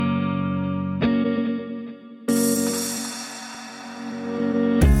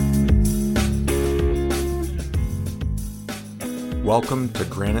Welcome to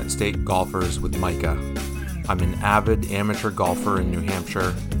Granite State Golfers with Micah. I'm an avid amateur golfer in New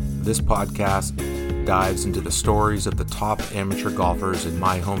Hampshire. This podcast dives into the stories of the top amateur golfers in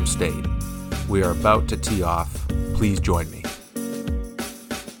my home state. We are about to tee off. Please join me.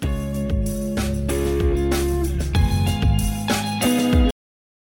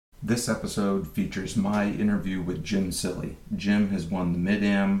 This episode features my interview with Jim Cilley. Jim has won the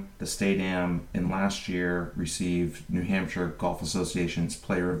Mid-Am, the State-Am, and last year received New Hampshire Golf Association's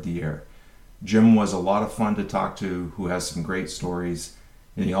Player of the Year. Jim was a lot of fun to talk to, who has some great stories,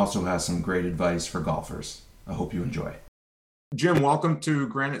 and he also has some great advice for golfers. I hope you enjoy. Jim, welcome to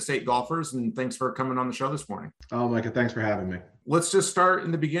Granite State Golfers, and thanks for coming on the show this morning. Oh, Micah, thanks for having me. Let's just start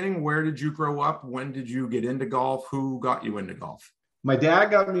in the beginning. Where did you grow up? When did you get into golf? Who got you into golf? My dad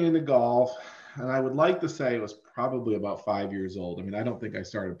got me into golf, and I would like to say it was probably about 5 years old. I mean, I don't think I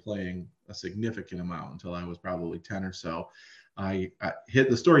started playing a significant amount until I was probably 10 or so.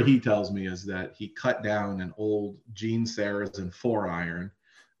 The story he tells me is that he cut down an old Gene Sarazen 4-iron,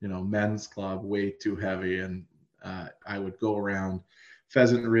 men's club, way too heavy. And I would go around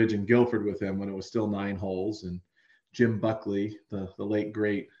Pheasant Ridge and Guilford with him when it was still 9 holes. And Jim Buckley, the late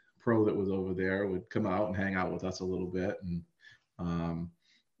great pro that was over there, would come out and hang out with us a little bit.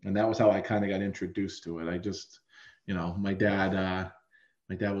 And that was how I kind of got introduced to it. I just, my dad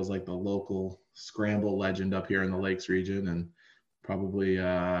was like the local scramble legend up here in the Lakes region. And probably,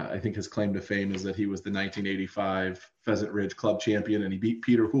 I think his claim to fame is that he was the 1985 Pheasant Ridge Club champion, and he beat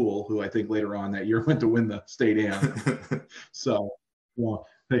Peter Houle, who I think later on that year went to win the State-Am. So,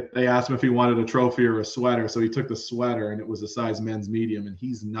 they asked him if he wanted a trophy or a sweater. So he took the sweater, and it was a size men's medium, and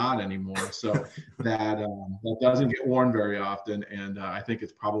he's not anymore. So that doesn't get worn very often. And I think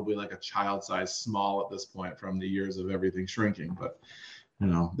it's probably like a child size small at this point from the years of everything shrinking. But,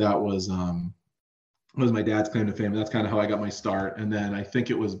 that was my dad's claim to fame. That's kind of how I got my start. And then I think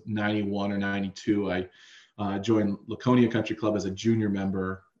it was 91 or 92. I joined Laconia Country Club as a junior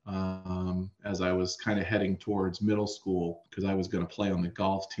member as I was kind of heading towards middle school, because I was going to play on the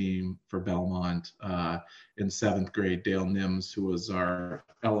golf team for Belmont in 7th grade. Dale Nims, who was our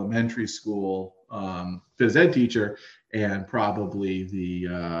elementary school phys ed teacher and probably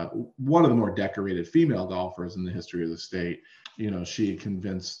the one of the more decorated female golfers in the history of the state. She had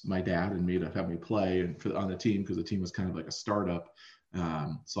convinced my dad and me to have me play on the team, because the team was kind of like a startup.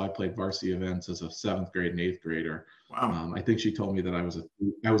 So I played varsity events as a 7th grade and 8th grader. Wow. I think she told me that I was a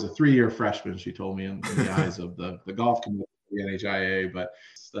 3-year freshman. She told me in the eyes of the golf committee, the NHIA, but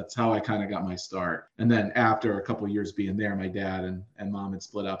that's how I kind of got my start. And then after a couple of years being there, my dad and mom had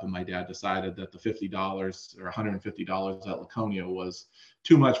split up, and my dad decided that the $50 or $150 at Laconia was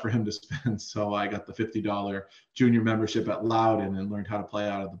too much for him to spend. So I got the $50 junior membership at Loudon and learned how to play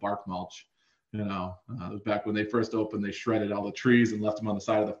out of the bark mulch. It was back when they first opened. They shredded all the trees and left them on the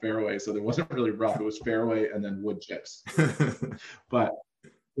side of the fairway, so there wasn't really rough. It was fairway and then wood chips. But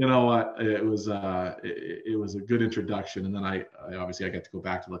you know what? It was a good introduction. And then I obviously got to go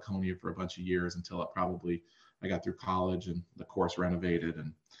back to Laconia for a bunch of years until I got through college and the course renovated,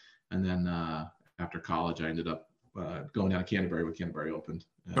 and then after college I ended up going down to Canterbury when Canterbury opened.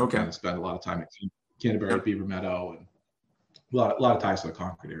 Okay. I spent a lot of time at Canterbury, at Beaver Meadow, and a lot of ties to the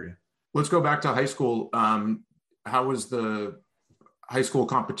Concord area. Let's go back to high school. How was the high school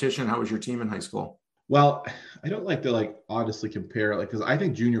competition? How was your team in high school? Well, I don't like to honestly compare because I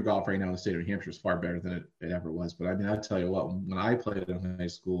think junior golf right now in the state of New Hampshire is far better than it ever was. But I mean, I'll tell you what, when I played in high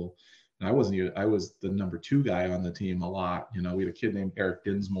school, and I was the number 2 guy on the team a lot. We had a kid named Eric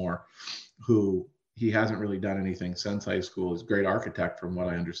Dinsmore, who he hasn't really done anything since high school. He's a great architect from what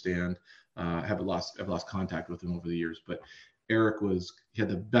I understand. I've lost contact with him over the years, but Eric he had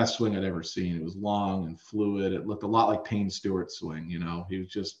the best swing I'd ever seen. It was long and fluid. It looked a lot like Payne Stewart's swing. He was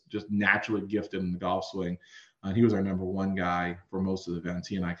just naturally gifted in the golf swing. And he was our number 1 guy for most of the events.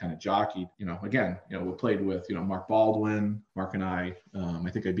 He and I kind of jockeyed, we played with, Mark Baldwin, Mark and I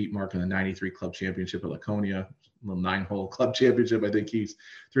think I beat Mark in the 93 club championship at Laconia, little 9-hole club championship. I think he's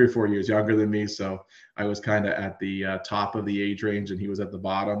 3 or 4 years younger than me. So I was kind of at the top of the age range and he was at the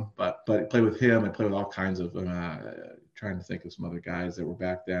bottom, but I played with him. I played with all kinds of, trying to think of some other guys that were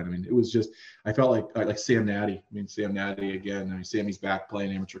back then. I mean, it was just, I felt like Sam Natty. Sam Natty again. Sammy's back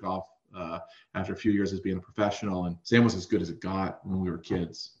playing amateur golf after a few years as being a professional, and Sam was as good as it got when we were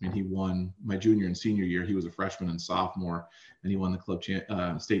kids. He won my junior and senior year. He was a freshman and sophomore, and he won the club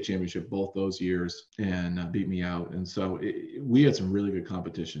state championship both those years and beat me out. And so we had some really good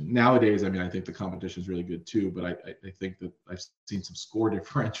competition. Nowadays, I think the competition is really good too, but I think that I've seen some score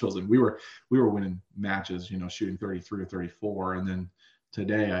differentials, and we were winning matches, shooting 33 or 34, and then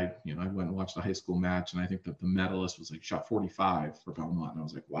today, I went and watched a high school match, and I think that the medalist was like shot 45 for Belmont, and I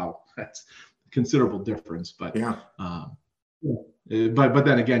was like, wow, that's a considerable difference. But Yeah. But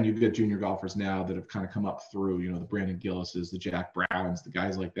then again, you get junior golfers now that have kind of come up through, the Brandon Gillises, the Jack Browns, the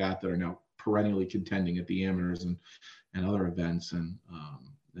guys like that are now perennially contending at the amateurs and other events, and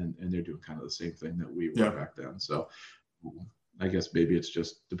they're doing kind of the same thing that we were back then. So I guess maybe it's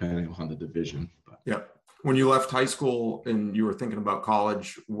just depending upon the division. But. Yeah. When you left high school and you were thinking about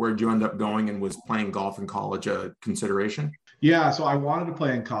college, where'd you end up going, and was playing golf in college a consideration? Yeah, so I wanted to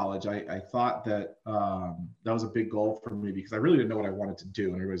play in college. I thought that that was a big goal for me because I really didn't know what I wanted to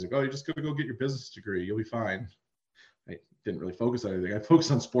do. And everybody's like, oh, you're just going to go get your business degree. You'll be fine. I didn't really focus on anything. I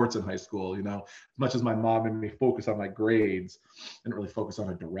focused on sports in high school, as much as my mom made me focus on my grades, I didn't really focus on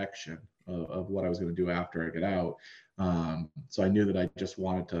a direction of what I was going to do after I get out. So I knew that I just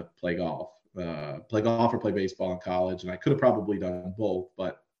wanted to play golf or play baseball in college. And I could have probably done both,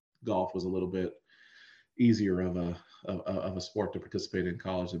 but golf was a little bit easier of a sport to participate in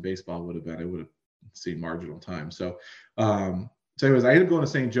college than baseball would have been. It would have seen marginal time. So anyways, I ended up going to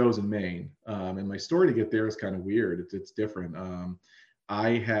St. Joe's in Maine. And my story to get there is kind of weird. It's different.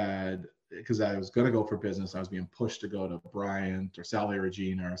 Because I was going to go for business, I was being pushed to go to Bryant or Salve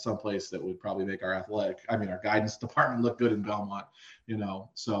Regina or someplace that would probably make our guidance department look good in Belmont,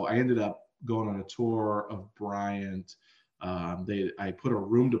 So I ended up going on a tour of Bryant. I put a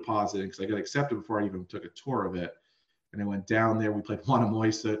room deposit in because I got accepted before I even took a tour of it. And I went down there. We played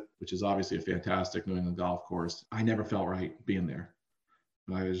Wannamoisett, which is obviously a fantastic New England golf course. I never felt right being there.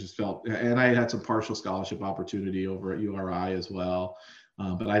 I just felt, and I had some partial scholarship opportunity over at URI as well.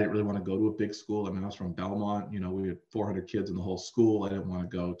 But I didn't really want to go to a big school. I was from Belmont, we had 400 kids in the whole school. I didn't want to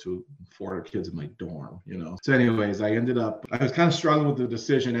go to 400 kids in my dorm, So anyways, I was kind of struggling with the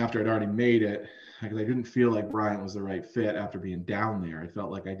decision after I'd already made it, because I didn't feel like Bryant was the right fit after being down there. I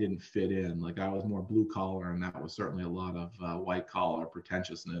felt like I didn't fit in. Like I was more blue collar, and that was certainly a lot of white collar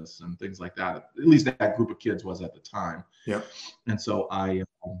pretentiousness and things like that. At least that group of kids was at the time. Yeah. And so I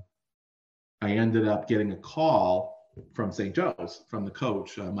ended up getting a call from St. Joe's, from the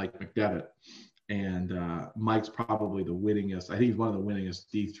coach, Mike McDevitt. And Mike's probably the winningest, I think he's one of the winningest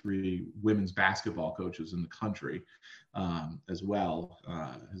D3 women's basketball coaches in the country as well.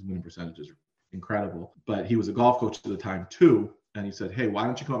 His winning percentage is incredible. But he was a golf coach at the time too. And he said, hey, why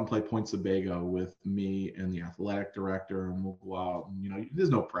don't you come out and play Point Sebago with me and the athletic director, and we'll go out. And, there's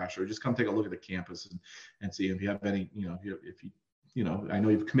no pressure. Just come take a look at the campus and see if you have any, if you I know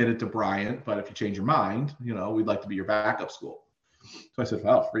you've committed to Bryant, but if you change your mind, we'd like to be your backup school. So I said,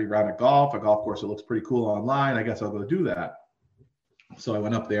 well, free round of golf, a golf course that looks pretty cool online. I guess I'll go do that. So I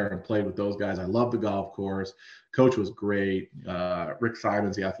went up there and played with those guys. I loved the golf course. Coach was great. Rick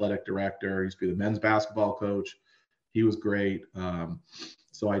Simons, the athletic director, used to be the men's basketball coach. He was great.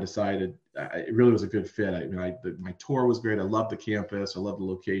 So I decided it really was a good fit. My tour was great. I loved the campus. I loved the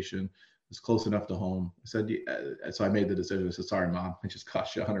location. It was close enough to home. I said, so I made the decision. I said, sorry, Mom, it just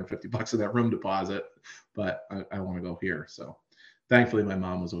cost you $150 in that room deposit, but I want to go here. So thankfully my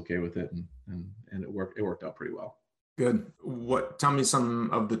mom was okay with it, and it worked out pretty well. Good. Tell me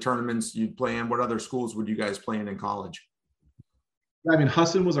some of the tournaments you'd play in. What other schools would you guys play in college?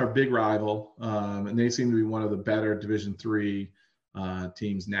 Husson was our big rival, and they seemed to be one of the better Division III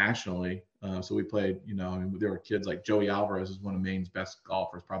teams nationally. So we played, there were kids like Joey Alvarez is one of Maine's best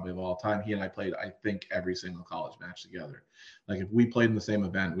golfers probably of all time. He and I played, I think, every single college match together. Like if we played in the same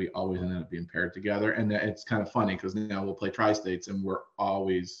event, we always ended up being paired together. And it's kind of funny because now we'll play tri-states and we're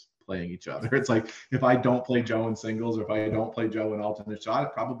always playing each other. It's like if I don't play Joe in singles, or if I don't play Joe in alternate shot,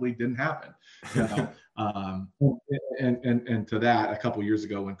 it probably didn't happen. And to that, a couple of years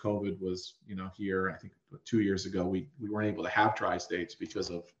ago when COVID was, here, I think 2 years ago, we weren't able to have tri-states because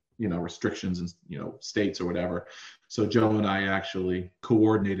of, restrictions and, states or whatever. So Joe and I actually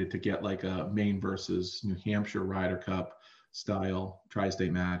coordinated to get like a Maine versus New Hampshire Ryder Cup style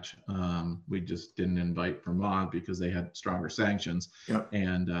tri-state match. We just didn't invite Vermont because they had stronger sanctions. Yep.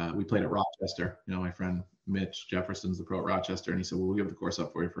 And we played at Rochester. My friend Mitch Jefferson's the pro at Rochester, and he said, well, we'll give the course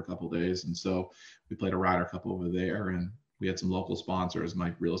up for you for a couple of days. And so we played a Ryder Cup over there, and we had some local sponsors.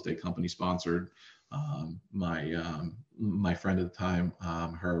 My real estate company sponsored. My friend at the time,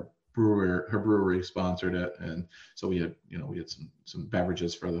 her brewery sponsored it, and so we had some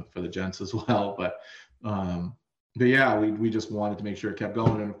beverages for the gents as well. But yeah, we just wanted to make sure it kept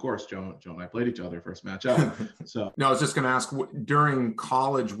going. And of course, Joe and I played each other first match out. So no, I was just going to ask, during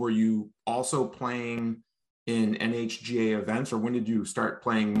college, were you also playing in NHGA events, or when did you start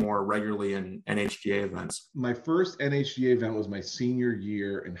playing more regularly in NHGA events? My first NHGA event was my senior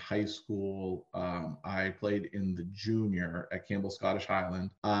year in high school. I played in the junior at Campbell Scottish Highland.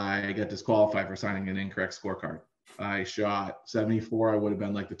 I got disqualified for signing an incorrect scorecard. I shot 74. I would have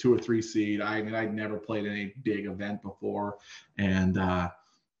been like the 2 or 3 seed. I mean, I'd never played in a big event before. And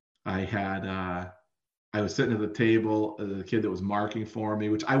I was sitting at the table, the kid that was marking for me,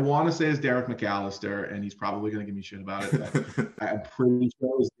 which I want to say is Derek McAllister, and he's probably going to give me shit about it. I'm pretty sure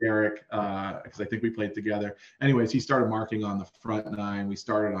it was Derek because I think we played together. Anyways, he started marking on the front 9. We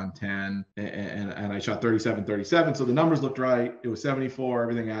started on 10, and I shot 37. So the numbers looked right. It was 74.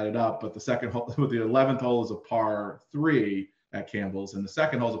 Everything added up. But the second hole, the 11th hole is a par 3 at Campbell's, and the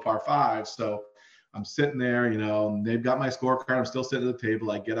second hole is a par 5. So I'm sitting there, and they've got my scorecard. I'm still sitting at the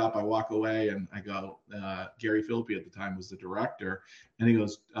table. I get up, I walk away, and I go, Gary Philippi at the time was the director. And he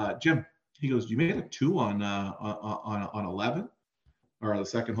goes, Jim, you made a 2 on 11 or the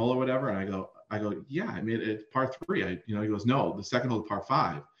second hole or whatever. And I go, yeah, I made it par 3. He goes, no, the second hole is par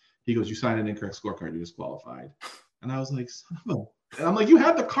 5. He goes, you signed an incorrect scorecard. You disqualified. And I was like, son of a, and I'm like, you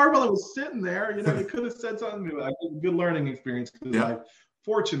had the card while I was sitting there. You could have said something to me. I had a good learning experience because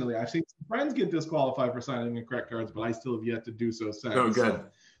fortunately, I've seen some friends get disqualified for signing incorrect cards, but I still have yet to do so since. Oh, good.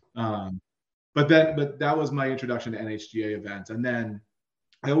 But that was my introduction to NHGA events. And then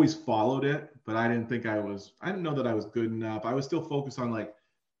I always followed it, but I didn't know that I was good enough. I was still focused on like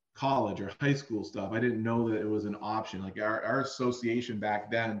college or high school stuff. I didn't know that it was an option. Like our association back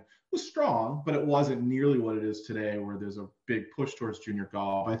then was strong, but it wasn't nearly what it is today, where there's a big push towards junior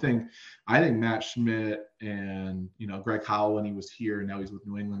golf. I think Matt Schmidt and Greg Howell when he was here, and now he's with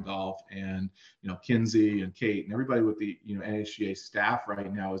New England Golf, and Kinsey and Kate and everybody with the NHGA staff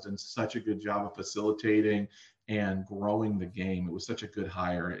right now has done such a good job of facilitating and growing the game. It was such a good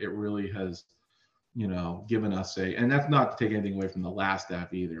hire. It really has given us and that's not to take anything away from the last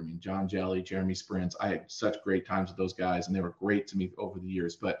staff either. I mean, John Jelly, Jeremy Sprints, I had such great times with those guys, and they were great to me over the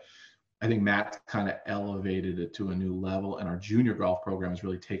years. But I think Matt kind of elevated it to a new level, and our junior golf program has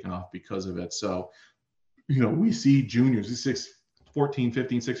really taken off because of it. So, we see juniors, these 14,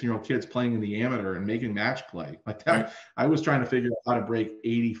 15, 16-year-old kids playing in the amateur and making match play like that. Right. I was trying to figure out how to break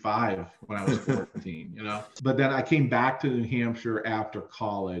 85 when I was 14, But then I came back to New Hampshire after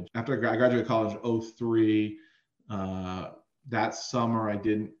college. After I graduated college in 03, that summer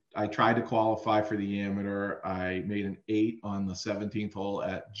I tried to qualify for the amateur. I made an 8 on the 17th hole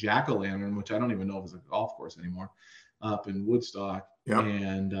at Jack-O-Lantern, which I don't even know if it's a golf course anymore, up in Woodstock. Yep.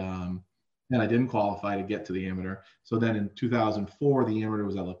 And I didn't qualify to get to the amateur. So then in 2004, the amateur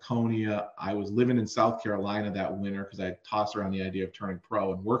was at Laconia. I was living in South Carolina that winter because I tossed around the idea of turning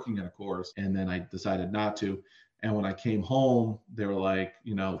pro and working at a course. And then I decided not to. And when I came home, they were like,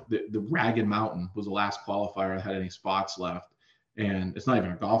 the Ragged Mountain was the last qualifier I had any spots left. And it's not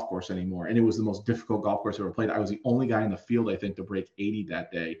even a golf course anymore. And it was the most difficult golf course I ever played. I was the only guy in the field, I think, to break 80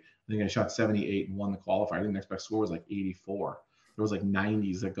 that day. I think I shot 78 and won the qualifier. I think the next best score was like 84. There was like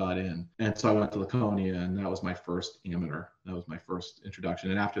 90s that got in. And so I went to Laconia, and that was my first amateur. That was my first introduction.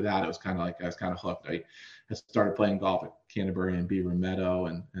 And after that, it was kind of like I was kind of hooked. I had started playing golf at Canterbury and Beaver Meadow,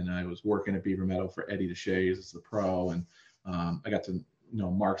 and I was working at Beaver Meadow for Eddie DeShays as the pro. And I got to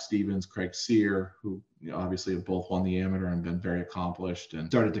Mark Stevens, Craig Sear, who obviously have both won the amateur and been very accomplished, and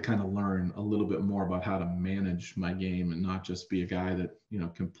started to kind of learn a little bit more about how to manage my game and not just be a guy that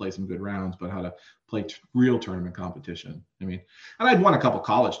can play some good rounds, but how to play real tournament competition. I mean, and I'd won a couple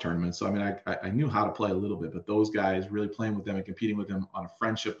college tournaments, so I mean, I knew how to play a little bit, but those guys, really playing with them and competing with them on a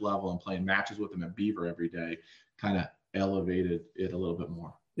friendship level and playing matches with them at Beaver every day, kind of elevated it a little bit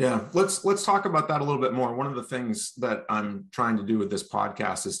more. Yeah, let's talk about that a little bit more. One of the things that I'm trying to do with this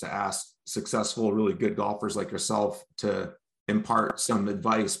podcast is to ask successful, really good golfers like yourself to impart some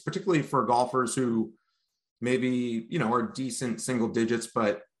advice, particularly for golfers who maybe, are decent single digits,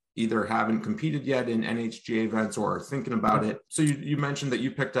 but either haven't competed yet in NHGA events or are thinking about it. So you mentioned that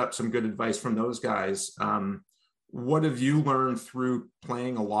you picked up some good advice from those guys. What have you learned through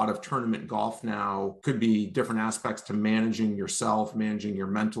playing a lot of tournament golf now? Could be different aspects to managing yourself, managing your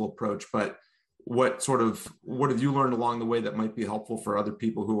mental approach, but what have you learned along the way that might be helpful for other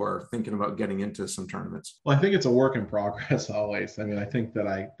people who are thinking about getting into some tournaments? Well, I think it's a work in progress always. I mean, I think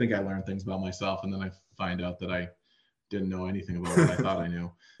I learned things about myself, and then I find out that I didn't know anything about what I thought I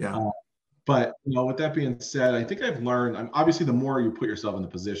knew. Yeah. But with that being said, I think I've learned. Obviously, the more you put yourself in the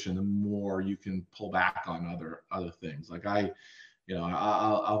position, the more you can pull back on other things. Like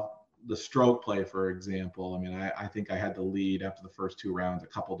I'll the stroke play, for example. I mean, I think I had the lead after the first 2 rounds a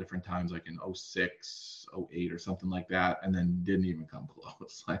couple different times, like in '06, '08 or something like that, and then didn't even come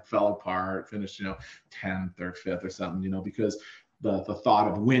close. I fell apart, finished, 10th or 5th or something, because the thought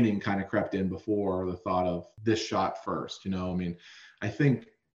of winning kind of crept in before the thought of this shot first. I mean, I think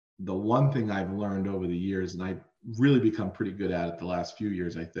the one thing I've learned over the years, and I've really become pretty good at it the last few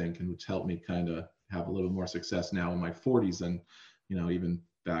years, I think, and which helped me kind of have a little more success now in my 40s and, even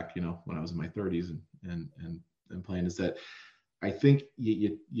back, when I was in my 30s and playing, is that I think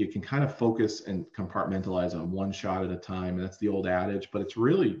you can kind of focus and compartmentalize on one shot at a time. And that's the old adage, but it's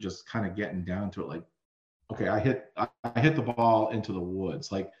really just kind of getting down to it. Like, okay, I hit the ball into the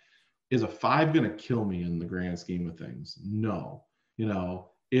woods. Like, is a 5 going to kill me in the grand scheme of things? No.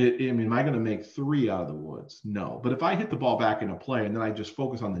 Am I going to make 3 out of the woods? No. But if I hit the ball back into play and then I just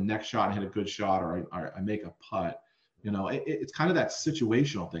focus on the next shot and hit a good shot, or I make a putt, it's kind of that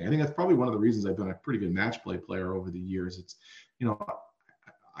situational thing. I think that's probably one of the reasons I've been a pretty good match play player over the years. It's,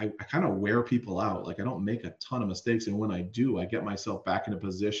 I kind of wear people out. Like, I don't make a ton of mistakes. And when I do, I get myself back in a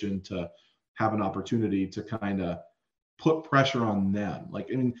position to have an opportunity to kind of put pressure on them. Like,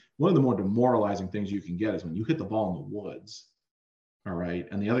 I mean, one of the more demoralizing things you can get is when you hit the ball in the woods. All right.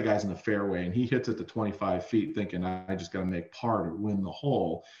 And the other guy's in the fairway and he hits it to 25 feet thinking, I just got to make par to win the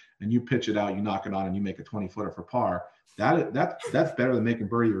hole. And you pitch it out, you knock it on, and you make a 20-footer for par. That's better than making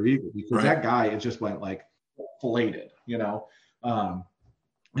birdie or eagle, because right. That guy, it just went like filleted, and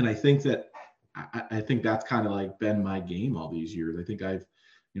I think that's kind of like been my game all these years. I think I've,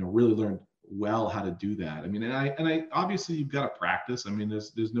 really learned well how to do that. I mean, and I obviously you've got to practice. I mean,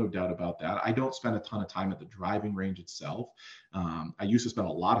 there's no doubt about that. I don't spend a ton of time at the driving range itself. I used to spend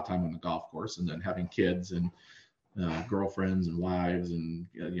a lot of time on the golf course, and then having kids and girlfriends and wives and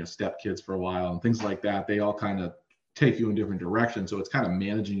stepkids for a while and things like that. They all kind of take you in different directions. So it's kind of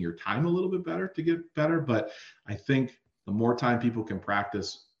managing your time a little bit better to get better. But I think the more time people can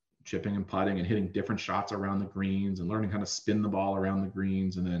practice chipping and putting and hitting different shots around the greens and learning how to spin the ball around the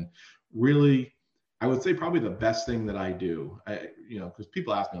greens, and then really, I would say probably the best thing that I do, because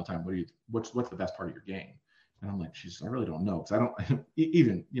people ask me all the time, what's the best part of your game? And I'm like, I really don't know. Because I don't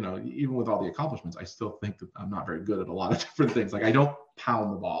even with all the accomplishments, I still think that I'm not very good at a lot of different things. Like, I don't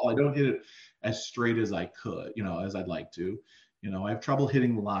pound the ball. I don't hit it as straight as I could, as I'd like to. I have trouble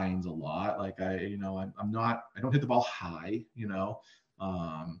hitting lines a lot. Like, I don't hit the ball high,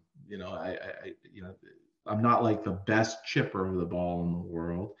 I'm not like the best chipper of the ball in the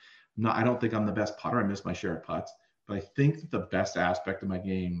world. I don't think I'm the best putter. I miss my share of putts. But I think that the best aspect of my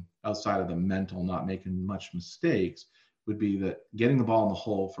game, outside of the mental, not making much mistakes, would be that getting the ball in the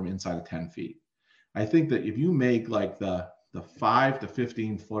hole from inside of 10 feet. I think that if you make like the 5 to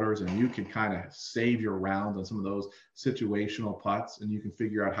 15 footers and you can kind of save your rounds on some of those situational putts, and you can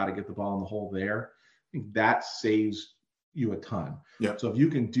figure out how to get the ball in the hole there, I think that saves you a ton. Yeah. So if you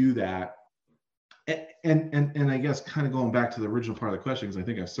can do that, and I guess kind of going back to the original part of the question, because I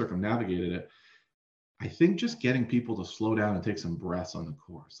think I've circumnavigated it, I think just getting people to slow down and take some breaths on the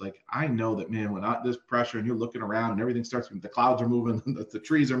course. Like, I know that, man, when this pressure and you're looking around and everything starts, the clouds are moving, the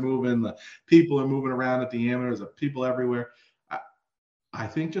trees are moving, the people are moving around at the amateurs, the people everywhere. I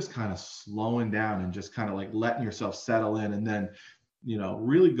think just kind of slowing down and just kind of like letting yourself settle in, and then,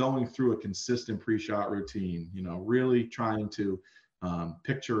 really going through a consistent pre-shot routine, really trying to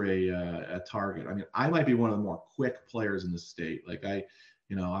picture a target. I mean, I might be one of the more quick players in the state. Like,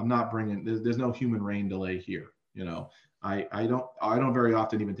 I'm not bringing, there's no human rain delay here. I don't very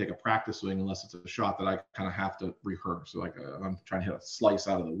often even take a practice swing unless it's a shot that I kind of have to rehearse. So like I'm trying to hit a slice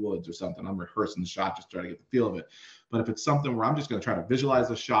out of the woods or something. I'm rehearsing the shot, just trying to get the feel of it. But if it's something where I'm just going to try to visualize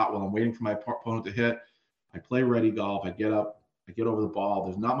the shot while I'm waiting for my opponent to hit, I play ready golf. I get up, I get over the ball.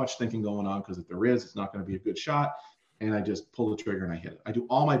 There's not much thinking going on, because if there is, it's not going to be a good shot. And I just pull the trigger and I hit it. I do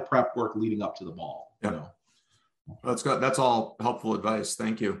all my prep work leading up to the ball. Yeah. That's all helpful advice.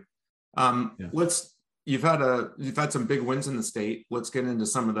 Thank you. You've had some big wins in the state. Let's get into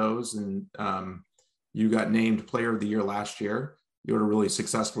some of those. And you got named Player of the Year last year. You had a really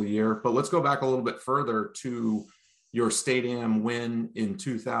successful year. But let's go back a little bit further to your State Am win in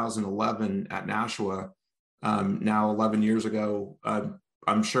 2011 at Nashua. Now 11 years ago.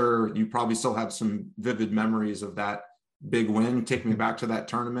 I'm sure you probably still have some vivid memories of that big win. Take me back to that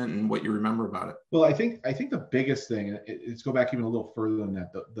tournament and what you remember about it. Well, I think the biggest thing, let's go back even a little further than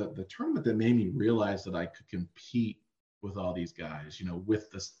that. The tournament that made me realize that I could compete with all these guys,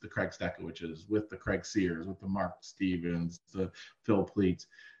 with the Craig Stekowiches, with the Craig Sears, with the Mark Stevens, the Phil Pleats,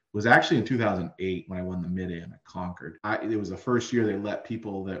 was actually in 2008 when I won the Mid-Am at Concord. It was the first year they let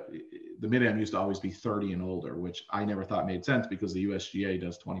people that the mid-am used to always be 30 and older, which I never thought made sense because the USGA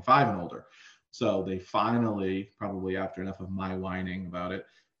does 25 and older. So they finally, probably after enough of my whining about it,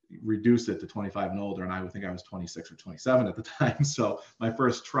 reduced it to 25 and older. And I would think I was 26 or 27 at the time. So my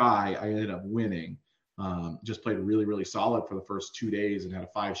first try, I ended up winning. Just played really, really solid for the first 2 days and had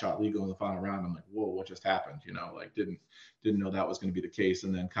a 5-shot lead go in the final round. I'm like, whoa, what just happened? You know, like didn't know that was going to be the case.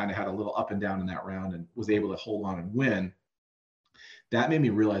 And then kind of had a little up and down in that round and was able to hold on and win. That made me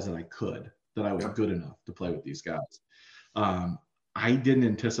realize that I was good enough to play with these guys. I didn't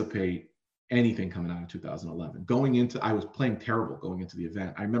anticipate anything coming out of 2011. I was playing terrible going into the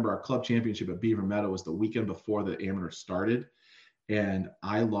event. I remember our club championship at Beaver Meadow was the weekend before the amateur started. And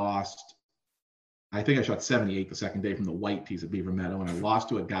I lost, I think I shot 78 the second day from the white tees at Beaver Meadow. And I lost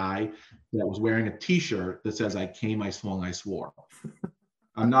to a guy that was wearing a t-shirt that says, "I came, I swung, I swore."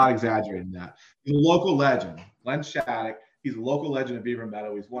 I'm not exaggerating that. He's a local legend, Len Shattuck. He's a local legend at Beaver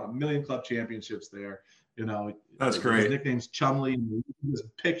Meadow. He's won a million club championships there. You know, that's great. His nickname's Chumley. You can just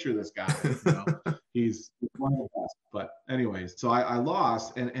picture this guy. You know, he's one of the best. But anyways, so I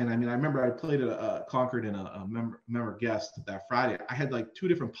lost, and I mean, I remember I played at Concord in a member guest that Friday. I had like 2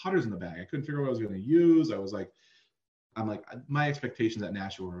 different putters in the bag. I couldn't figure out what I was going to use. I'm like, my expectations at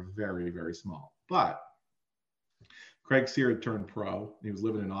Nashville were very, very small. But Craig Sear had turned pro. He was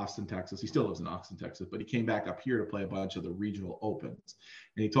living in Austin, Texas. He still lives in Austin, Texas, but he came back up here to play a bunch of the regional opens.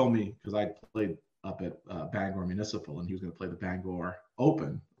 And he told me, because I played up at Bangor Municipal, and he was going to play the Bangor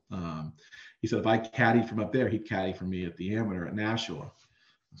Open. He said if I caddied from up there, he'd caddy for me at the amateur at Nashua.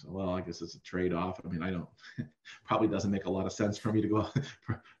 I said, well, I guess it's a trade-off. I mean, probably doesn't make a lot of sense for me to go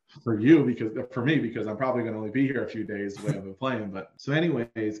for me, because I'm probably going to only be here a few days the way I've been playing. But so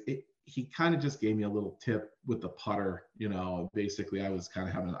anyways, he kind of just gave me a little tip with the putter. You know, basically I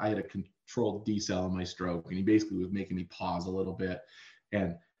had a controlled decel in my stroke, and he basically was making me pause a little bit.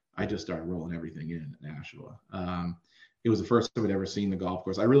 And I just started rolling everything in at Nashua. It was the first time I'd ever seen the golf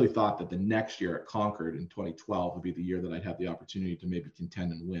course. I really thought that the next year at Concord in 2012 would be the year that I'd have the opportunity to maybe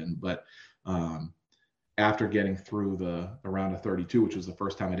contend and win. But after getting through the round of 32, which was the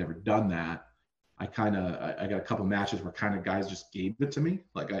first time I'd ever done that, I got a couple matches where kind of guys just gave it to me.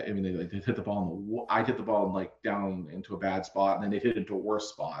 Like, they hit the ball I'd hit the ball like down into a bad spot, and then they'd hit it into a worse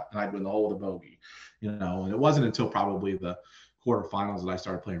spot, and I'd win the hole with a bogey, you know. And it wasn't until probably the quarterfinals that I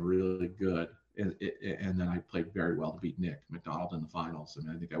started playing really good. And then I played very well to beat Nick McDonald in the finals. I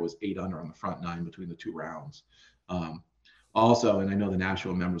mean, I think I was 8 under on the front 9 between the 2 rounds. Also, and I know the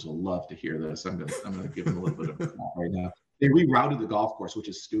Nashville members will love to hear this, I'm gonna give them a little bit of right now. They rerouted the golf course, which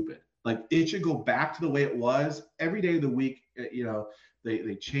is stupid. Like, it should go back to the way it was every day of the week. You know,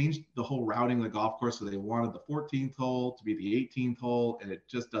 they changed the whole routing of the golf course, so they wanted the 14th hole to be the 18th hole, and it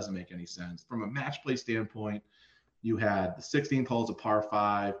just doesn't make any sense from a match play standpoint. You had the 16th hole as a par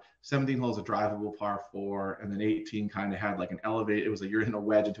 5, 17th hole as a drivable par 4, and then 18 kind of had like an elevated. It was like you're in a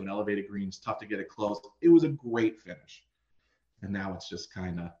wedge into an elevated green. It's tough to get it close. It was a great finish, and now it's just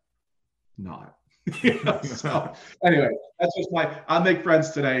kind of not. So anyway, that's just I'll make friends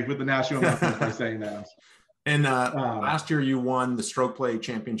today with the national announcements by saying that. And last year you won the Stroke Play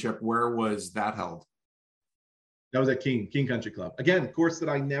Championship. Where was that held? That was at King Country Club. Again, course that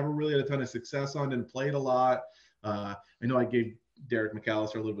I never really had a ton of success on, didn't play it a lot. I know I gave Derek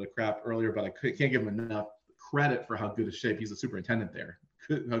McAllister a little bit of crap earlier, but I can't give him enough credit for how good a shape. He's the superintendent there.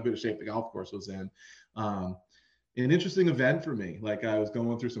 How good a shape the golf course was in. An interesting event for me. Like, I was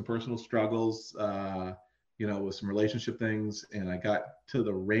going through some personal struggles, with some relationship things, and I got to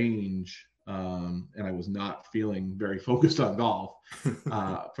the range, and I was not feeling very focused on golf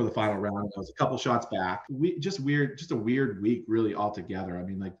for the final round. I was a couple shots back. Just a weird week, really, altogether. I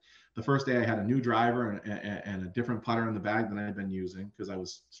mean, like, the first day I had a new driver and a different putter in the bag than I had been using because I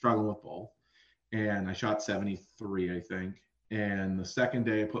was struggling with both. And I shot 73, I think. And the second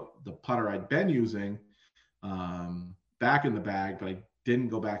day I put the putter I'd been using back in the bag, but I didn't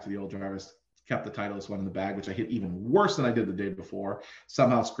go back to the old driver. Kept the Titleist one in the bag, which I hit even worse than I did the day before.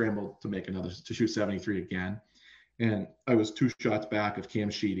 Somehow scrambled to shoot 73 again. And I was 2 shots back of Cam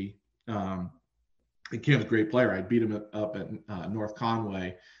Sheedy. And Cam's a great player. I beat him up at North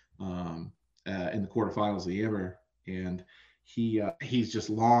Conway in the quarterfinals of the amateur, and he's just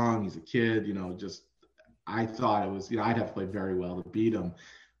long. He's a kid, I thought it was, I'd have to play very well to beat him.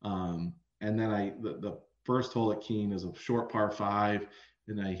 And then the first hole at Keene is a short par 5,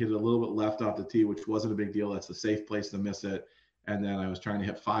 and I hit it a little bit left off the tee, which wasn't a big deal. That's a safe place to miss it. And then I was trying to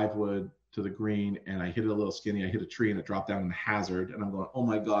hit 5 wood to the green, and I hit it a little skinny. I hit a tree, and it dropped down in the hazard. And I'm going, oh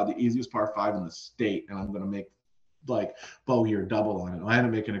my God, the easiest par 5 in the state, and I'm going to make like bogey or double on it. I had to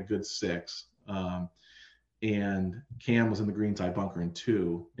make it a good 6. and Cam was in the green side bunker in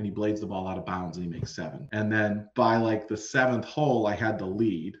 2, and he blades the ball out of bounds and he makes 7. And then by like the 7th hole, I had the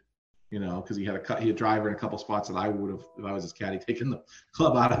lead, because he had a driver in a couple spots that I would have, if I was his caddy, taken the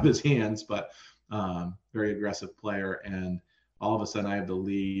club out of his hands. But very aggressive player, and all of a sudden I have the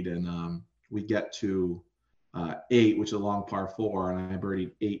lead, and we get to 8, which is a long par 4, and I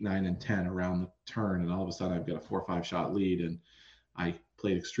birdied 8, 9, and 10 around the turn, and all of a sudden I've got a 4 or 5 shot lead, and I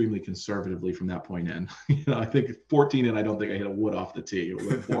played extremely conservatively from that point in. I think 14 in, I don't think I hit a wood off the tee. It was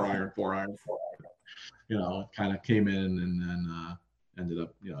like 4 iron, 4 iron, 4 iron. Kind of came in, and then ended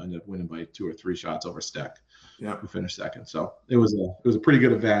up winning by 2 or 3 shots over Steck. Yeah, who finished second. So it was a pretty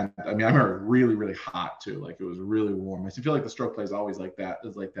good event. I mean, I remember really, really hot too. Like it was really warm. I feel like the stroke play is always like that.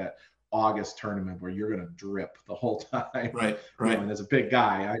 It's like that August tournament where you're going to drip the whole time. Right. And as a big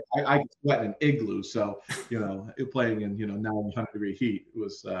guy, I get sweat in an igloo. So, playing in, 900-degree heat, it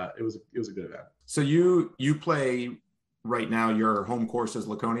was a good event. So you play right now, your home course is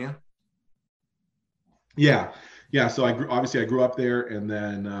Laconia? Yeah. So I grew up there. And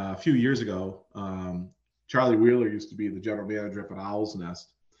then a few years ago, Charlie Wheeler used to be the general manager up at Owl's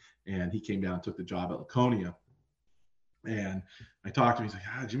Nest, and he came down and took the job at Laconia. And I talked to him. He's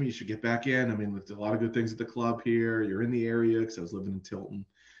like, Jimmy, you should get back in. I mean, there's a lot of good things at the club here. You're in the area, because I was living in Tilton.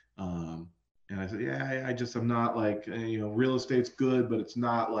 And I said, I'm not like, real estate's good, but it's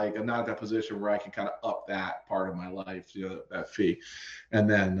not like, I'm not at that position where I can kind of up that part of my life, that fee. And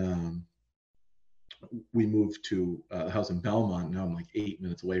then we moved to the house in Belmont. Now I'm like 8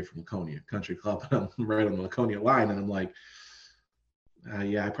 minutes away from Laconia Country Club. I'm right on the Laconia line, and I'm like,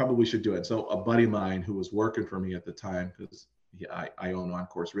 I probably should do it. So a buddy of mine who was working for me at the time, because I own On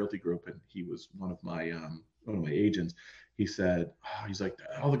Course Realty Group, and he was one of my agents. He said, he's like,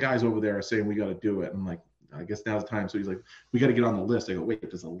 all the guys over there are saying we got to do it. And I'm like, I guess now's the time. So he's like, we got to get on the list. I go, wait,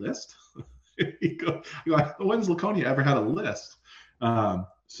 there's a list? He goes, when's Laconia ever had a list?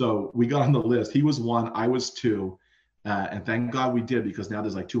 So we got on the list. He was 1, I was 2. And thank God we did, because now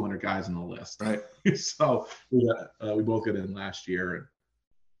there's like 200 guys on the list. Right. So we both got in last year. And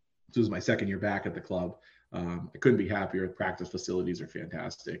this was my second year back at the club. I couldn't be happier. Practice facilities are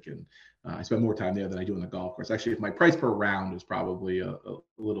fantastic. And I spend more time there than I do on the golf course. Actually, my price per round is probably a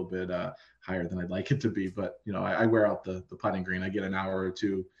little bit higher than I'd like it to be. But, I wear out the putting green. I get an hour or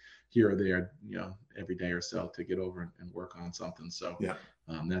 2 here or there, every day or so to get over and work on something. So yeah.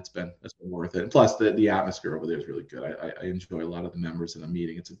 That's been worth it. And plus the atmosphere over there is really good. I enjoy a lot of the members in the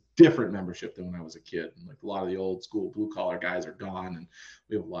meeting. It's a different membership than when I was a kid. And like a lot of the old school blue collar guys are gone, and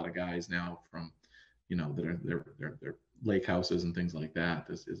we have a lot of guys now from, that are they're lake houses and things like that.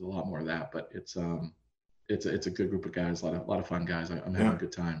 There's a lot more of that, but it's a good group of guys, a lot of fun guys. I'm having a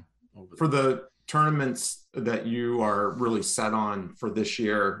good time over there. For the tournaments that you are really set on for this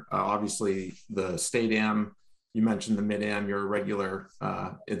year, obviously the State Am, you mentioned the Mid Am, you're a regular.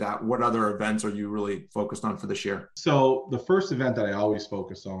 What other events are you really focused on for this year? So the first event that I always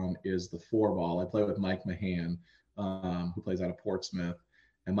focus on is the 4-ball. I play with Mike Mahan, who plays out of Portsmouth.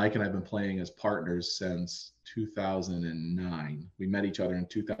 And Mike and I have been playing as partners since 2009. We met each other in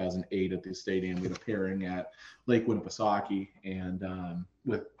 2008 at the stadium. We had a pairing at Lake Winnipesaukee, and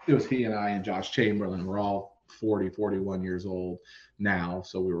it was he and I and Josh Chamberlain. We're all 40, 41 years old now,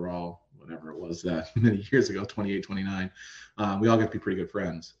 so we were all, whatever it was many years ago, 28, 29. We all got to be pretty good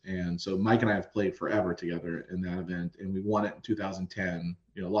friends. And so Mike and I have played forever together in that event, and we won it in 2010,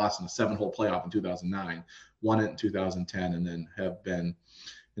 lost in a 7-hole playoff in 2009, won it in 2010, and then have been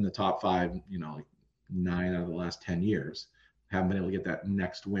in the top 5, like 9 out of the last 10 years. Haven't been able to get that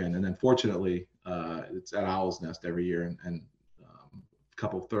next win. And then fortunately, it's at Owl's Nest every year. And a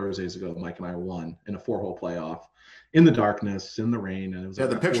couple of Thursdays ago, Mike and I won in a 4-hole playoff in the darkness, in the rain. And it was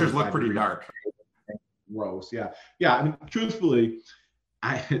the pictures look pretty dark. Gross. Yeah. I mean, truthfully,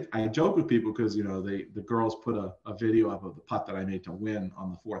 I joke with people because, the girls put a video up of the putt that I made to win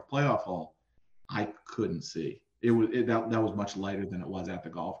on the 4th playoff hole. I couldn't see. That was much lighter than it was at the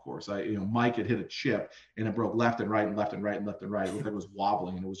golf course. Mike had hit a chip and it broke left and right and left and right and left and right. It looked like it was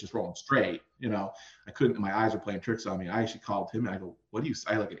wobbling and it was just rolling straight. I couldn't. My eyes were playing tricks on me. I actually called him and I go, "What do you see?"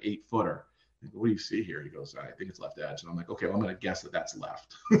 I had like an 8-footer. I go, "What do you see here?" He goes, "I think it's left edge." And I'm like, "Okay, well, I'm going to guess that's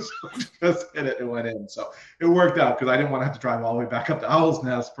left." So I just hit it and went in. So it worked out because I didn't want to have to drive all the way back up to Owl's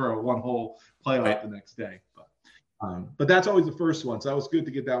Nest for a 1-hole playoff the next day. But that's always the first one. So that was good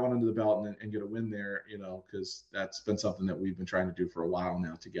to get that one under the belt and get a win there, because that's been something that we've been trying to do for a while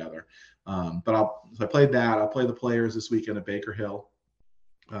now together. But I played that. I'll play the Players this weekend at Baker Hill.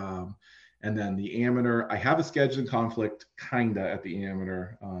 And then the Amateur, I have a scheduling conflict kind of at the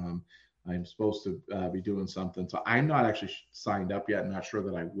Amateur. I'm supposed to be doing something. So I'm not actually signed up yet. I'm not sure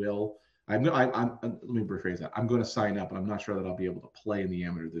that I will. Let me rephrase that. I'm going to sign up, and I'm not sure that I'll be able to play in the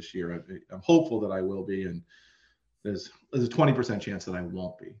amateur this year. I'm hopeful that I will be, and there's a 20% chance that I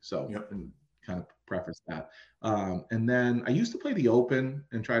won't be. So, Yep. and kind of preface that. And then I used to play the Open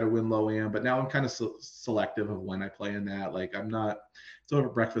and try to win low am, but now I'm kind of selective of when I play in that. Like I'm not. It's over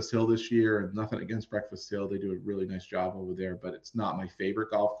at Breakfast Hill this year, and nothing against Breakfast Hill. They do a really nice job over there, but it's not my favorite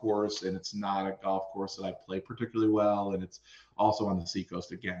golf course, and it's not a golf course that I play particularly well, and it's also on the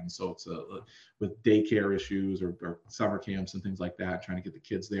Seacoast again. So it's with daycare issues or summer camps and things like that, trying to get the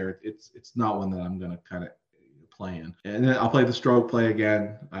kids there. It's not one that I'm going to kind of playing. And then I'll play the stroke play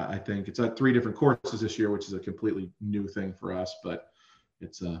again. I think it's at 3 different courses this year, which is a completely new thing for us, but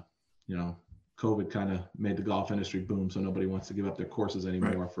it's COVID kind of made the golf industry boom. So nobody wants to give up their courses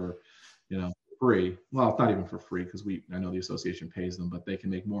anymore for, free. Well, it's not even for free because I know the association pays them, but they can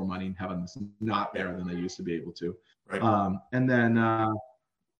make more money having this not there than they used to be able to. Right. And then I'll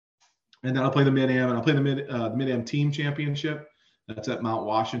play the mid-am, and I'll play the mid-am team championship. That's at Mount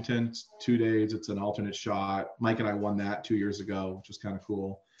Washington. It's 2 days. It's an alternate shot. Mike and I won that 2 years ago, which was kind of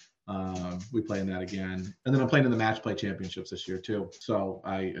cool. We play in that again. And then I'm playing in the match play championships this year too. So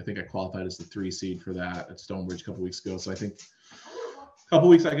I think I qualified as the 3 seed for that at Stonebridge a couple weeks ago. So I think a couple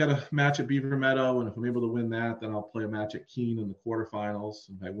weeks I got a match at Beaver Meadow. And if I'm able to win that, then I'll play a match at Keene in the quarterfinals.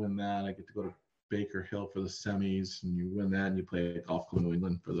 And if I win that, I get to go to Baker Hill for the semis. And you win that and you play at Golf Club New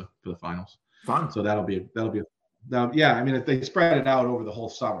England for the finals. Fun. So that'll be yeah, I mean, if they spread it out over the whole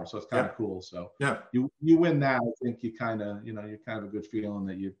summer, so it's kind of cool. So you win that, I think you kind of, you're kind of a good feeling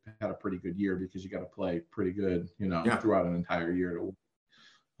that you had a pretty good year because you got to play pretty good, throughout an entire year.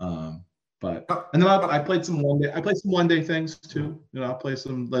 And then I played some one day. I played some 1 day things too. I'll play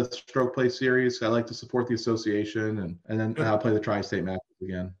some stroke play series. I like to support the association, and then I'll play the tri-state matches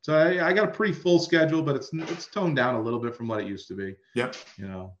again. So I got a pretty full schedule, but it's toned down a little bit from what it used to be. Yep.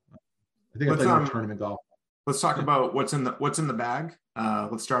 I think I played more tournament golf. Let's talk about what's in the bag.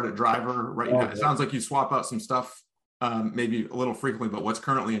 Let's start at driver right now. It sounds like you swap out some stuff, maybe a little frequently, but what's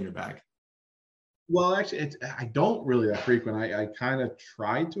currently in your bag? Well, actually, I don't really that frequent. I kind of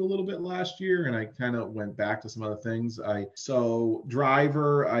tried to a little bit last year, and I kind of went back to some other things. So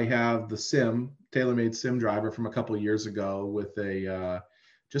driver, I have the TaylorMade sim driver from a couple of years ago with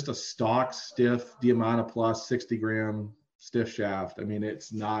just a stock stiff Diamante Plus 60 gram stiff shaft. I mean,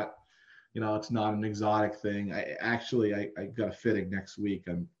 it's not. It's not an exotic thing. I got a fitting next week.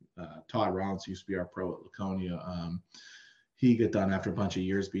 And Todd Rollins used to be our pro at Laconia. He got done after a bunch of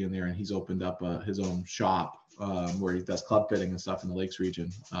years being there, and he's opened up his own shop where he does club fitting and stuff in the Lakes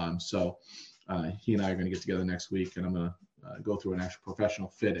region. So he and I are going to get together next week, and I'm going to go through an actual professional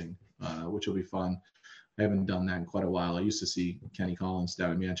fitting, which will be fun. I haven't done that in quite a while. I used to see Kenny Collins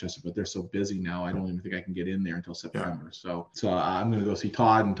down in Manchester, but they're so busy now. I don't even think I can get in there until September. So I'm going to go see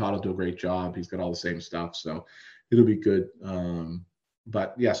Todd, and Todd will do a great job. He's got all the same stuff, so it'll be good.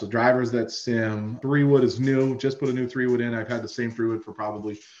 But yeah, so drivers, that sim. 3-wood is new. Just put a new 3-wood in. I've had the same 3-wood for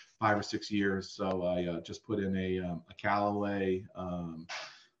probably 5 or 6 years. So I just put in a Callaway,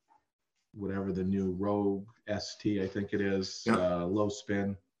 whatever the new Rogue ST, I think it is, low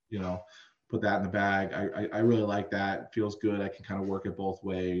spin, put that in the bag. I really like that. It feels good. I can kind of work it both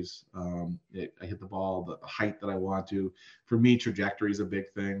ways. I hit the ball the height that I want to. For me, trajectory is a big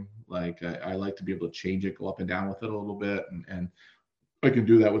thing. Like I like to be able to change it, go up and down with it a little bit. And I can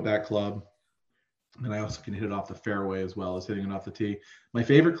do that with that club. And I also can hit it off the fairway as well as hitting it off the tee. My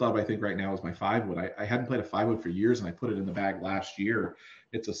favorite club, I think, right now is my 5-wood. I hadn't played a 5-wood for years, and I put it in the bag last year.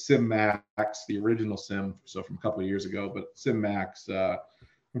 It's a Sim Max, the original Sim, so from a couple of years ago, but Sim Max from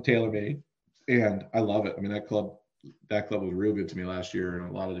TaylorMade. And I love it. I mean, that club was real good to me last year in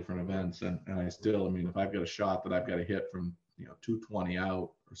a lot of different events. And I still, I mean, if I've got a shot that I've got to hit from, 220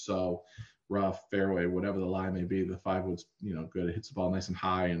 out or so, rough, fairway, whatever the lie may be, the 5-wood's, good. It hits the ball nice and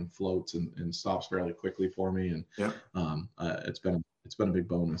high and floats and stops fairly quickly for me. And it's been a big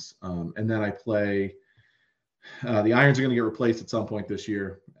bonus. And then I play, the irons are going to get replaced at some point this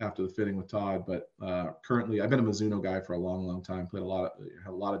year after the fitting with Todd. But currently, I've been a Mizuno guy for a long, long time. Played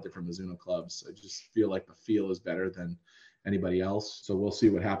have a lot of different Mizuno clubs. I just feel like the feel is better than anybody else. So we'll see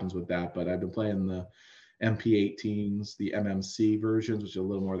what happens with that. But I've been playing the MP18s, the MMC versions, which are a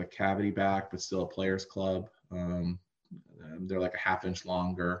little more the cavity back, but still a player's club. They're like a half-inch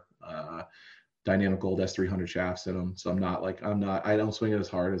longer. Dynamic Gold S300 shafts in them. So I don't swing it as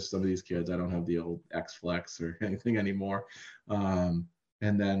hard as some of these kids. I don't have the old X Flex or anything anymore. And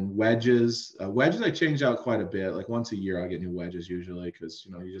then wedges I change out quite a bit. Like once a year I'll get new wedges usually because,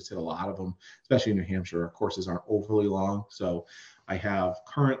 you just hit a lot of them, especially in New Hampshire. Our courses aren't overly long. So I have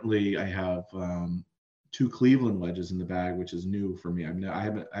 2 Cleveland wedges in the bag, which is new for me. I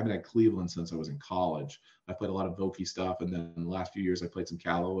haven't had Cleveland since I was in college. I played a lot of Vokey stuff, and then in the last few years I played some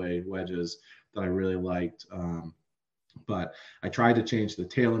Callaway wedges that I really liked. But I tried to change the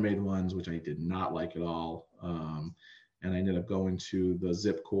TaylorMade ones, which I did not like at all. And I ended up going to the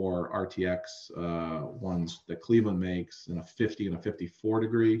Zip Core RTX ones that Cleveland makes in a 50 and a 54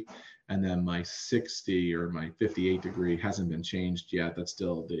 degree. And then my 60 or my 58 degree hasn't been changed yet. That's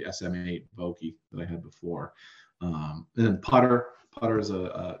still the SM8 Vokey that I had before. And then putter is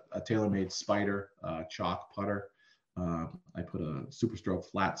a TaylorMade Spider chalk putter. I put a Super Stroke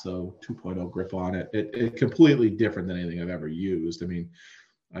Flatso 2.0 grip on it. It completely different than anything I've ever used. I mean,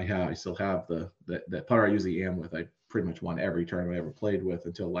 I still have that putter I usually am with. I pretty much won every tournament I ever played with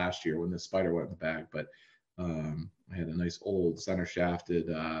until last year when the Spider went in the bag. But I had a nice old center shafted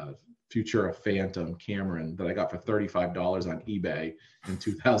Futura Phantom Cameron that I got for $35 on eBay in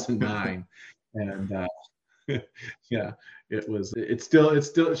 2009, and yeah, it's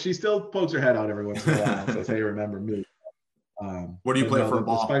still she still pokes her head out every once in a while and says, "Hey, remember me." What do you play for a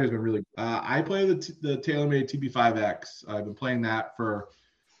ball? The Spider's been really. I play the TaylorMade TB5X. I've been playing that for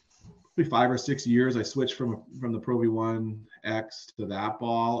 5 or 6 years. I switched from the Pro V1 X to that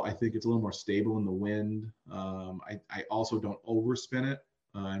ball. I think it's a little more stable in the wind. I also don't overspin it.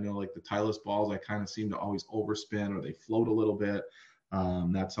 I know like the Titleist balls, I kind of seem to always overspin or they float a little bit.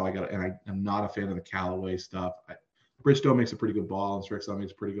 That's how I got it. And I'm not a fan of the Callaway stuff. Bridgestone makes a pretty good ball, and Strixon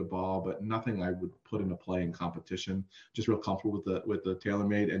makes a pretty good ball, but nothing I would put into play in competition. Just real comfortable with the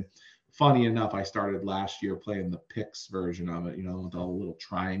TaylorMade. And funny enough, I started last year playing the Pix version of it, with all the little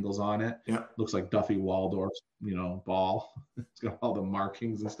triangles on it. Yeah. Looks like Duffy Waldorf's, ball. It's got all the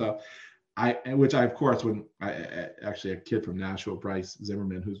markings and stuff. Which I, of course, when actually a kid from Nashville, Bryce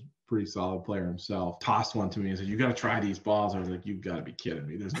Zimmerman, who's a pretty solid player himself, tossed one to me and said, "You got to try these balls." I was like, "You've got to be kidding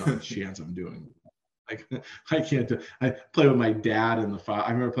me. There's not a chance I'm doing it." I can't do. I played with my dad and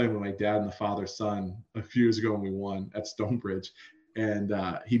I remember playing with my dad and the father-son a few years ago when we won at Stonebridge, and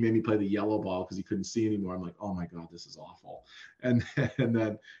he made me play the yellow ball because he couldn't see anymore. I'm like, "Oh my God, this is awful." And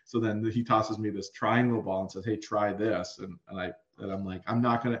then he tosses me this triangle ball and says, "Hey, try this." And I'm like, "I'm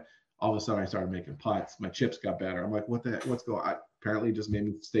not gonna." All of a sudden, I started making putts. My chips got better. I'm like, "What the heck? What's going on?" Apparently, it just made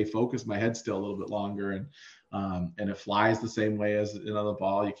me stay focused. My head's still a little bit longer, and it flies the same way as another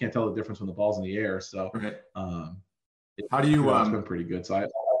ball. You can't tell the difference when the ball's in the air. So, okay. How do you? It's been pretty good. So,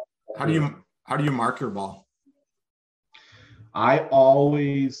 how do you mark your ball? I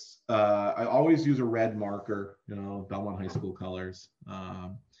always use a red marker. Belmont High School colors.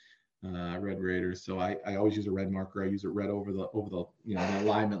 Red Raiders. So I always use a red marker. I use it red over the the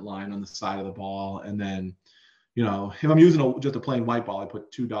alignment line on the side of the ball. And then, if I'm using just a plain white ball, I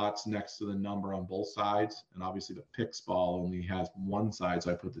put 2 dots next to the number on both sides. And obviously the Pix ball only has one side,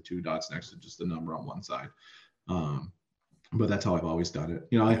 so I put the 2 dots next to just the number on one side. But that's how I've always done it.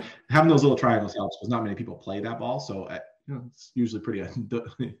 Having those little triangles helps because not many people play that ball. So it's usually pretty.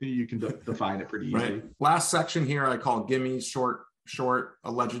 You can define it pretty easily. Right. Last section here I call gimmies, short,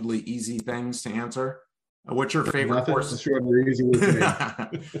 allegedly easy things to answer. What's your favorite course? Short or easy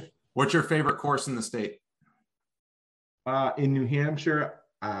to me. What's your favorite course in the state? In New Hampshire,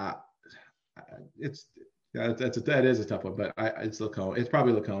 that is a tough one, but it's Laconia. It's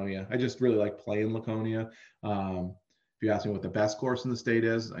probably Laconia. I just really like playing Laconia. If you ask me what the best course in the state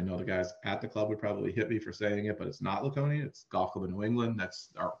is, I know the guys at the club would probably hit me for saying it, but it's not Laconia. It's Golf Club of New England. That's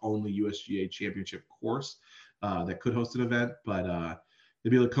our only USGA championship course that could host an event, but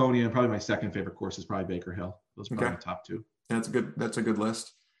it'd be Laconia, and probably my second favorite course is probably Baker Hill. Those are probably my top 2. That's a good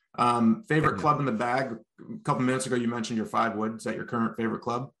list. Favorite club in the bag? A couple minutes ago, you mentioned your 5-wood. Is that your current favorite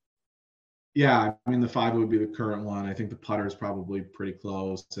club? Yeah, I mean the 5 would be the current one. I think the putter is probably pretty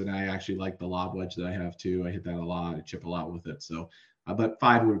close, and I actually like the lob wedge that I have too. I hit that a lot. I chip a lot with it. So, but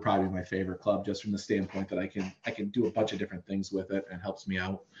 5 would probably be my favorite club, just from the standpoint that I can do a bunch of different things with it, and it helps me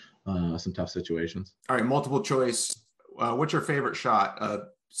out some tough situations. All right, multiple choice. What's your favorite shot? A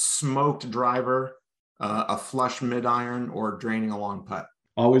smoked driver, a flush mid iron, or draining a long putt?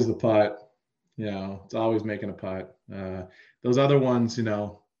 Always the putt. It's always making a putt. Those other ones,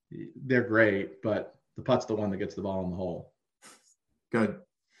 they're great, but the putt's the one that gets the ball in the hole. Good.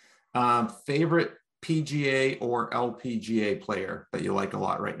 Favorite PGA or LPGA player that you like a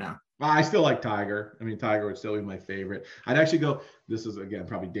lot right now? I still like Tiger. I mean, Tiger would still be my favorite. I'd actually go, this is, again,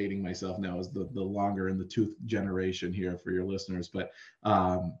 probably dating myself now as the longer in the tooth generation here for your listeners, but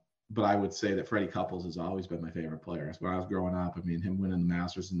I would say that Freddie Couples has always been my favorite player. When I was growing up, I mean, him winning the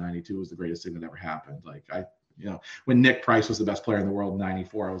Masters in '92 was the greatest thing that ever happened. Like, when Nick Price was the best player in the world in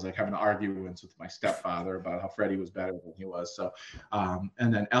 '94, I was like having arguments with my stepfather about how Freddie was better than he was. So,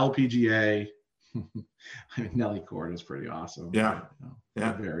 and then LPGA, I mean, Nelly Court is pretty awesome. Yeah.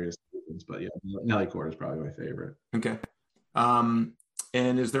 For various reasons, but yeah, Nelly Court is probably my favorite. Okay.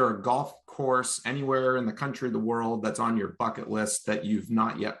 And is there a golf course anywhere in the country, the world, that's on your bucket list that you've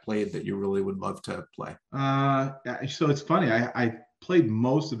not yet played that you really would love to play? So it's funny. I played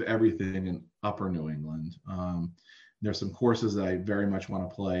most of everything in Upper New England. There's some courses that I very much want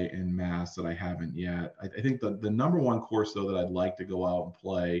to play in Mass that I haven't yet. I think the number one course though that I'd like to go out and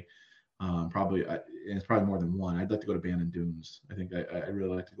play, and it's probably more than one. I'd like to go to Bandon Dunes. I think I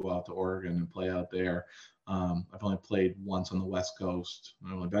really like to go out to Oregon and play out there. I've only played once on the West Coast.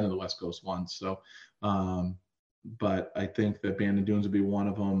 I've only been to the West Coast once. So, but I think that Bandon Dunes would be one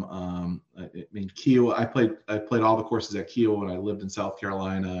of them. I mean, Kiawah. I played all the courses at Kiawah when I lived in South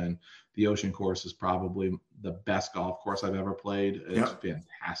Carolina, and the Ocean Course is probably the best golf course I've ever played. It's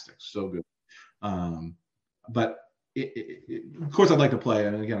fantastic, so good. But of course, I'd like to play.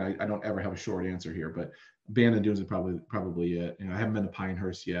 And again, I don't ever have a short answer here, but Bandon Dunes is probably it. I haven't been to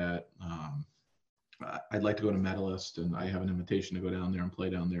Pinehurst yet. I'd like to go to Medalist, and I have an invitation to go down there and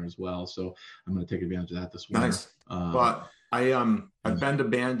play down there as well. So I'm going to take advantage of that this winter. Nice. But I've been to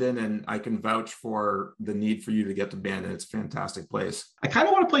Bandon, and I can vouch for the need for you to get to Bandon. It's a fantastic place. I kind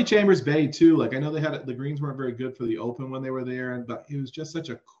of want to play Chambers Bay too. Like I know the greens weren't very good for the Open when they were there, but it was just such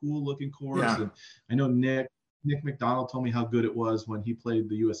a cool looking course. Yeah. And I know Nick McDonald told me how good it was when he played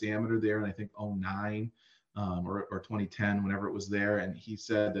the U.S. Amateur there, and I think 2009. Or 2010, whenever it was there, and he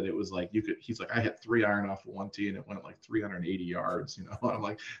said that it was like he's like, I hit 3 iron off of one tee and it went like 380 yards. I'm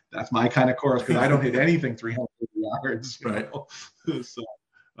like, that's my kind of course because I don't hit anything 380 yards. Right. So,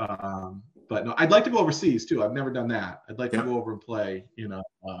 but no, I'd like to go overseas too. I've never done that. I'd like to go over and play,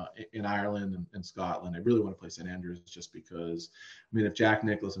 in Ireland and Scotland. I really want to play St. Andrews just because, I mean, if Jack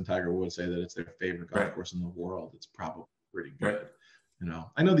Nicklaus and Tiger Woods say that it's their favorite golf course in the world, it's probably pretty good. Right.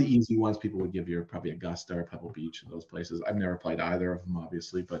 I know the easy ones people would give you are probably Augusta or Pebble Beach and those places. I've never played either of them,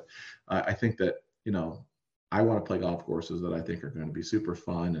 obviously, but I think that, I want to play golf courses that I think are going to be super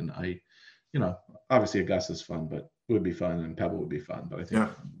fun. And obviously Augusta's fun, but it would be fun, and Pebble would be fun. But I think,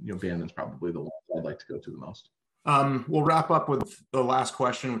 Bandon's probably the one I'd like to go to the most. We'll wrap up with the last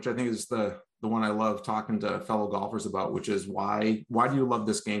question, which I think is the one I love talking to fellow golfers about, which is why do you love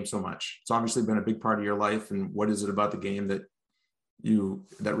this game so much? It's obviously been a big part of your life. And what is it about the game that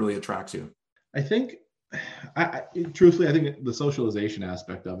really attracts you? I think, truthfully, I think the socialization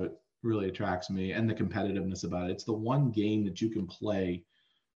aspect of it really attracts me, and the competitiveness about it. It's the one game that you can play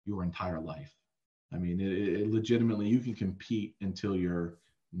your entire life. I mean, it legitimately, you can compete until you're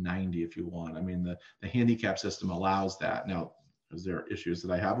 90 if you want. I mean, the handicap system allows that. Now, is there issues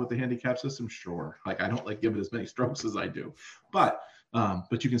that I have with the handicap system? Sure. Like I don't like give it as many strokes as I do, but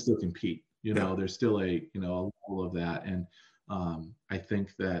you can still compete. There's still a level of that. And I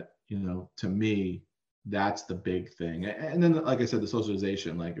think that, to me, that's the big thing. And then, like I said, the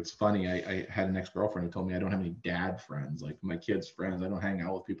socialization, like, it's funny. I had an ex-girlfriend who told me I don't have any dad friends, like my kids' friends. I don't hang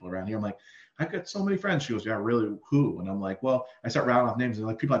out with people around here. I'm like, I've got so many friends. She goes, yeah, really? Who? And I'm like, well, I start rounding off names and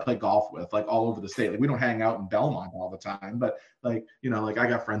like people I play golf with, like all over the state. Like we don't hang out in Belmont all the time, but like, like I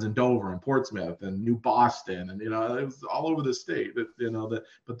got friends in Dover and Portsmouth and New Boston, and, it was all over the state that,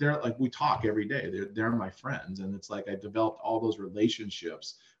 but they're like, we talk every day. They're my friends. And it's like, I developed all those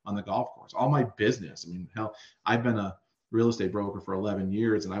relationships on the golf course, all my business. I mean, hell, I've been a real estate broker for 11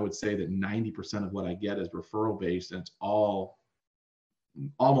 years. And I would say that 90% of what I get is referral based, and it's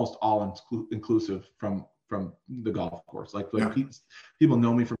almost all inclusive from the golf course. Like people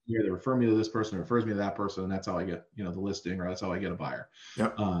know me from here, they refer me to this person, refers me to that person, and that's how I get, the listing, or that's how I get a buyer.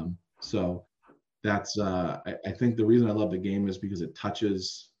 Yep. So that's, I think the reason I love the game is because it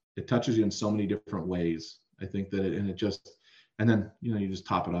touches you in so many different ways. I think that and then, you just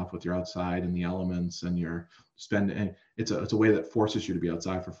top it off with your outside and the elements, and and it's a way that forces you to be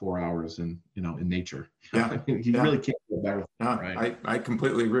outside for 4 hours and, in nature. Yeah. You really can't get better. Right. I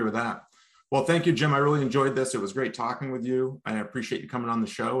completely agree with that. Well, thank you, Jim. I really enjoyed this. It was great talking with you. I appreciate you coming on the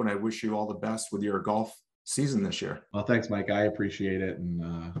show, and I wish you all the best with your golf season this year. Well, thanks, Mike. I appreciate it. And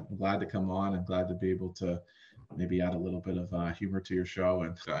I'm glad to come on, and glad to be able to maybe add a little bit of humor to your show.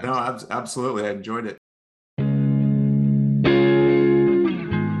 And no, absolutely. I enjoyed it.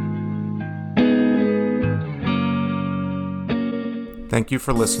 Thank you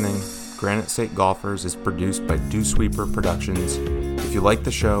for listening. Granite State Golfers is produced by Dew Sweeper Productions. If you like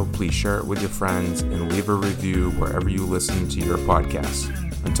the show, please share it with your friends and leave a review wherever you listen to your podcasts.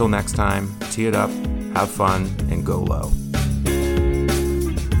 Until next time, tee it up, have fun, and go low.